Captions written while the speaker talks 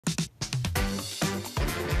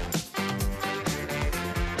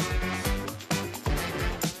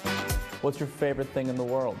What's your favorite thing in the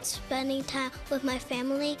world? Spending time with my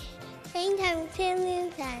family. Spending time with family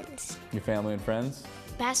and friends. Your family and friends?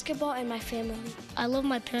 Basketball and my family. I love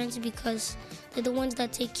my parents because they're the ones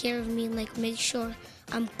that take care of me and like make sure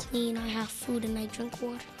I'm clean, I have food, and I drink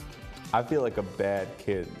water. I feel like a bad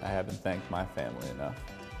kid. I haven't thanked my family enough.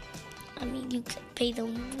 I mean, you could pay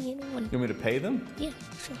them, you know. You want me to pay them? Yeah,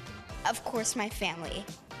 sure. Of course, my family.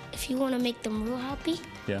 If you want to make them real happy,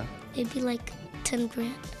 yeah, it'd be like 10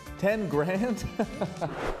 grand. 10 grand?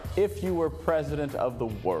 If you were president of the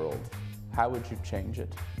world, how would you change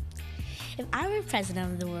it? If I were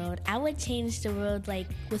president of the world, I would change the world like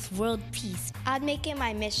with world peace. I'd make it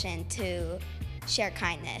my mission to share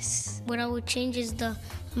kindness. What I would change is the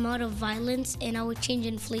amount of violence, and I would change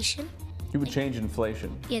inflation. You would change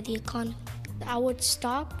inflation? Yeah, the economy. I would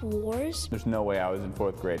stop wars. There's no way I was in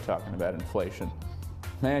 4th grade talking about inflation.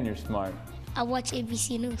 Man, you're smart. I watch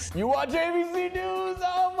ABC News. You watch ABC News?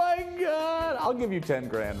 Oh my God! I'll give you 10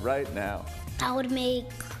 grand right now. I would make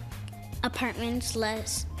apartment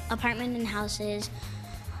and houses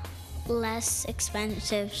less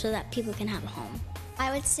expensive so that people can have a home.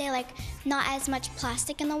 I would say like not as much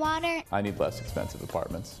plastic in the water. I need less expensive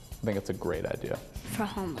apartments. I think it's a great idea. For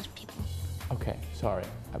homeless people. Okay, sorry.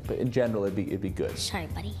 But in general, it'd be good. Sorry,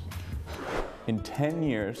 buddy. In 10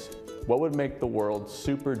 years, what would make the world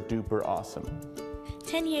super duper awesome?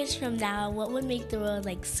 10 years from now, what would make the world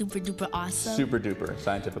like super duper awesome? Super duper,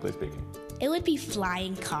 scientifically speaking. It would be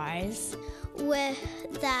flying cars. With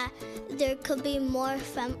that, there could be more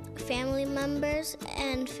family members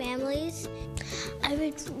and families. I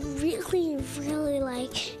would really, really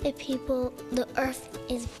like if the earth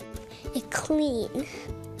is clean.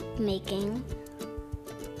 Making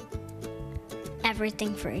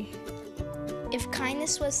everything free. If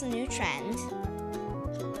kindness was the new trend,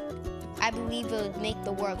 I believe it would make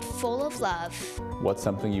the world full of love. What's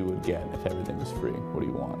something you would get if everything was free? What do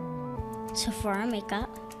you want? Sephora makeup.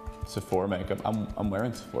 Sephora makeup? I'm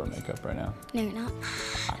wearing Sephora makeup right now. No, you're not.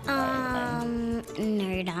 No,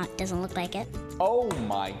 you're not. Doesn't look like it. Oh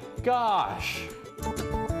my gosh!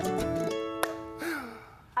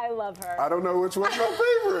 I love her. I don't know which one's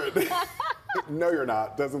my favorite. No, you're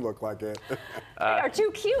not. Doesn't look like it. They are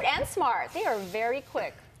too cute and smart. They are very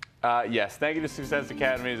quick. Yes, thank you to Success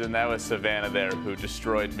Academies, and that was Savannah there who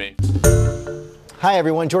destroyed me. Hi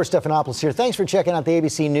everyone, George Stephanopoulos here. Thanks for checking out the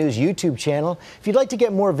ABC News YouTube channel. If you'd like to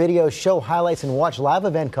get more videos, show highlights, and watch live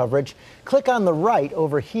event coverage, click on the right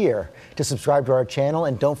over here to subscribe to our channel,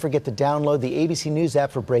 and don't forget to download the ABC News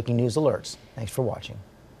app for breaking news alerts. Thanks for watching.